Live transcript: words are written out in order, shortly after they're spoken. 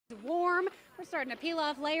Warm. We're starting to peel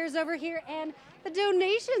off layers over here, and the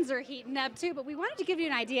donations are heating up too. But we wanted to give you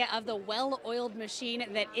an idea of the well-oiled machine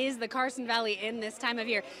that is the Carson Valley Inn this time of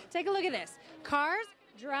year. Take a look at this. Cars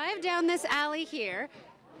drive down this alley here.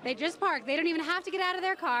 They just park. They don't even have to get out of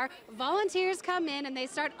their car. Volunteers come in and they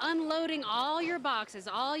start unloading all your boxes,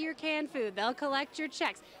 all your canned food. They'll collect your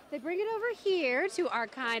checks. They bring it over here to our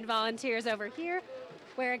kind volunteers over here,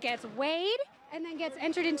 where it gets weighed and then gets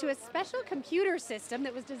entered into a special computer system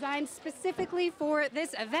that was designed specifically for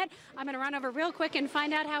this event. I'm going to run over real quick and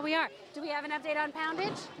find out how we are. Do we have an update on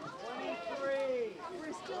poundage? 23.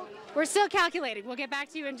 We're still calculating. We'll get back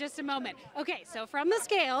to you in just a moment. Okay, so from the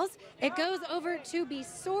scales, it goes over to be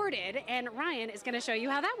sorted, and Ryan is going to show you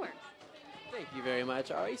how that works. Thank you very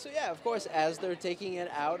much, Ari. So yeah, of course, as they're taking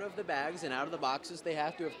it out of the bags and out of the boxes, they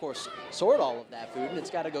have to, of course, sort all of that food, and it's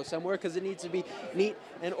got to go somewhere because it needs to be neat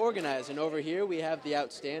and organized. And over here, we have the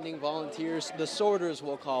outstanding volunteers, the sorters,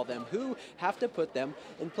 we'll call them, who have to put them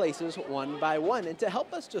in places one by one. And to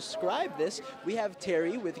help us describe this, we have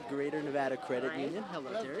Terry with Greater Nevada Credit Union.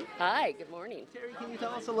 Hello, Terry. Hi, good morning. Terry, can you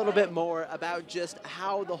tell us a little bit more about just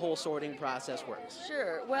how the whole sorting process works?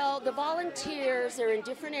 Sure. Well, the volunteers are in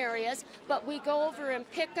different areas, but we go over and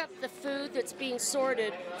pick up the food that's being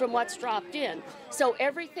sorted from what's dropped in. So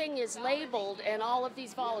everything is labeled, and all of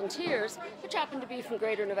these volunteers, which happen to be from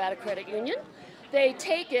Greater Nevada Credit Union, they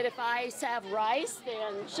take it. If I have rice,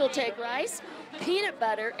 then she'll take rice. Peanut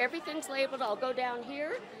butter, everything's labeled. I'll go down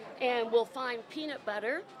here and we'll find peanut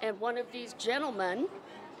butter, and one of these gentlemen,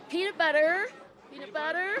 peanut butter,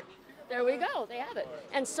 there we go, they have it.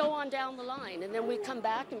 And so on down the line, and then we come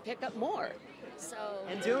back and pick up more. So,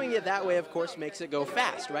 and doing it that way, of course, makes it go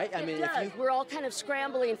fast, right? I mean, if we're all kind of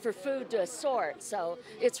scrambling for food to sort, so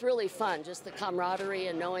it's really fun, just the camaraderie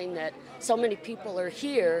and knowing that so many people are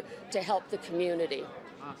here to help the community.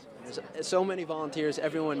 Awesome. There's so many volunteers,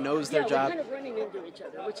 everyone knows their job. We're kind of running into each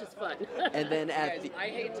other, which is fun. And then at I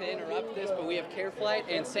hate to interrupt this, but we have Care Flight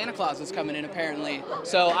and Santa Claus is coming in apparently.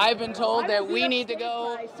 So I've been told that we need to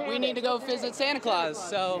go visit Santa Claus.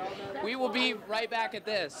 So we will be right back at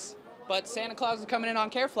this. But Santa Claus is coming in on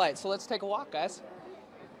Care Flight, so let's take a walk, guys.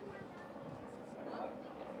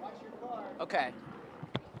 Okay.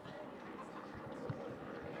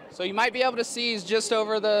 So you might be able to see he's just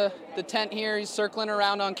over the tent here. He's circling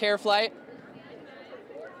around on Care Flight.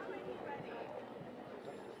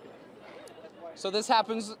 So this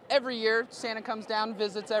happens every year. Santa comes down,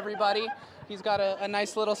 visits everybody. He's got a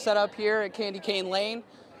nice little setup here at Candy Cane Lane.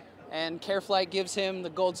 And Care Flight gives him the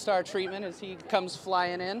Gold Star treatment as he comes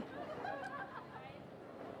flying in.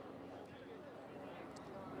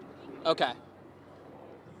 Okay,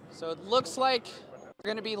 so it looks like we're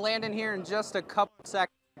going to be landing here in just a couple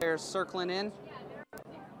seconds. They're circling in.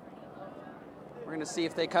 We're going to see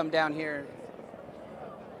if they come down here.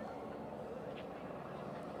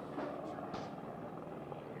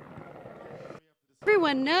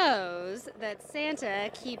 Everyone knows that Santa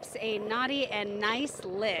keeps a naughty and nice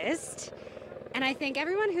list. And I think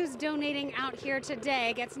everyone who's donating out here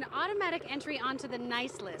today gets an automatic entry onto the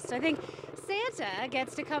nice list. So I think Santa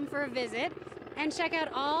gets to come for a visit and check out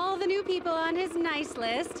all the new people on his nice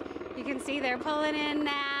list. You can see they're pulling in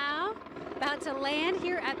now, about to land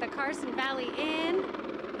here at the Carson Valley Inn.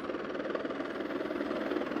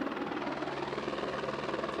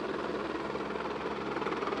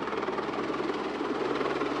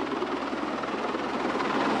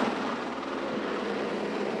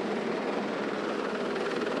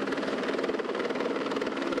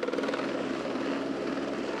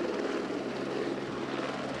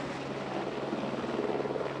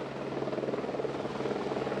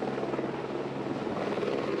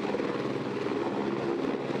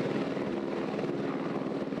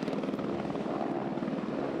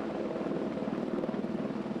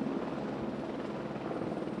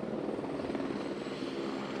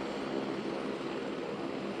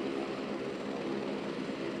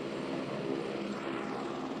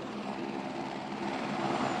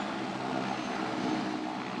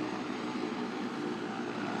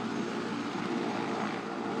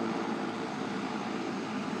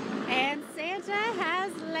 And Santa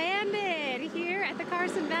has landed here at the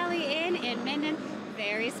Carson Valley Inn in Minden.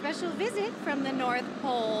 Very special visit from the North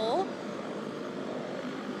Pole.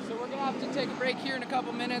 So we're going to have to take a break here in a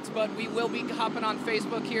couple minutes, but we will be hopping on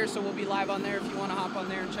Facebook here, so we'll be live on there if you want to hop on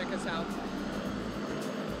there and check us out.